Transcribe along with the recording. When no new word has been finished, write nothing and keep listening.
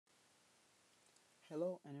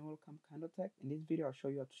Hello and welcome KahindoTech. In this video I'll show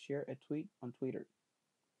you how to share a tweet on Twitter.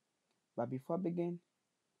 But before I begin,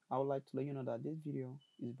 I would like to let you know that this video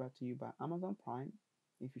is brought to you by Amazon Prime.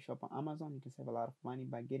 If you shop on Amazon, you can save a lot of money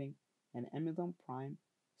by getting an Amazon Prime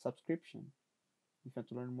subscription. If you want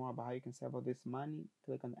to learn more about how you can save all this money,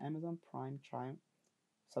 click on the Amazon Prime trial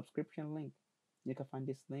subscription link. You can find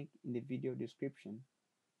this link in the video description.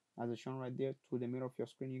 As it's shown right there to the middle of your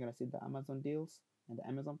screen, you're gonna see the Amazon deals and the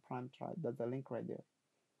Amazon Prime trial. That's the link right there.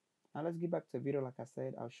 Now let's get back to the video. Like I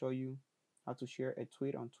said, I'll show you how to share a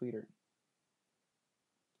tweet on Twitter.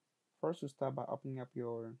 First, you start by opening up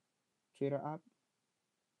your Twitter app.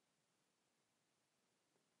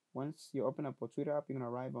 Once you open up your Twitter app, you're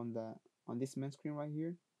gonna arrive on this main screen right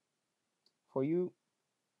here. For you,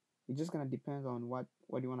 it's just gonna depend on what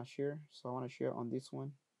you wanna share. So I wanna share on this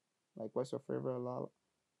one, like what's your favorite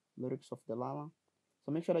lyrics of the Lala.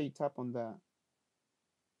 So make sure that you tap on the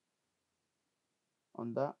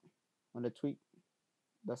tweet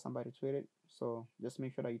that somebody tweeted. So just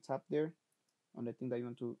make sure that you tap there on the thing that you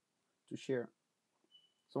want to share.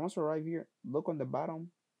 So once you arrive here, look on the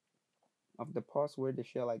bottom of the post where they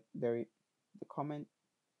share, like the comment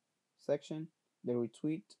section, the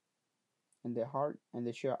retweet, and the heart and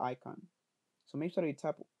the share icon. So make sure that you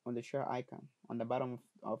tap on the share icon on the bottom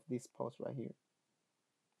of this post right here,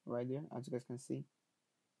 right there, as you guys can see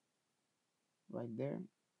right there.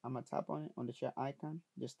 I'm gonna tap on it, on the share icon.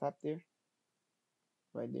 Just tap there,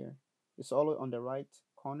 right there. It's all on the right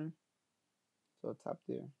corner, so tap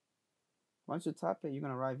there. Once you tap it, you're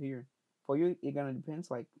gonna arrive here. For you, it gonna depends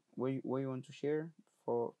like where you want to share.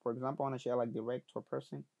 For example, I wanna share like direct to a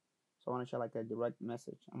person, so I wanna share like a direct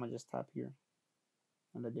message. I'm gonna just tap here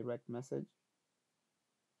on the direct message.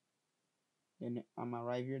 Then I'm gonna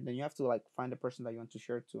arrive here. Then you have to like find the person that you want to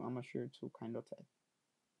share to. I'm gonna share to KahindoTech.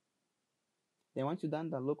 Then once you're done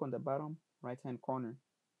that, look on the bottom right hand corner.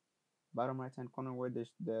 Bottom right hand corner where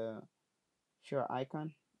there's the share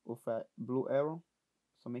icon with a blue arrow.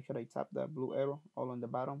 So make sure that you tap that blue arrow all on the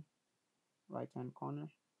bottom right hand corner.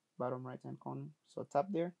 Bottom right hand corner. So tap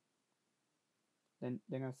there. Then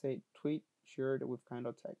they're gonna say tweet shared with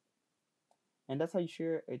KahindoTech. And that's how you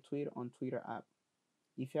share a tweet on Twitter app.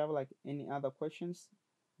 If you have like any other questions,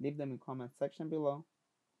 leave them in the comment section below.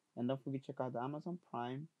 And don't forget to check out the Amazon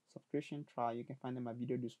Prime subscription trial. You can find them in my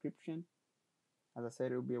video description. As I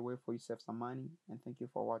said, it will be a way for you to save some money. And thank you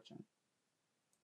for watching.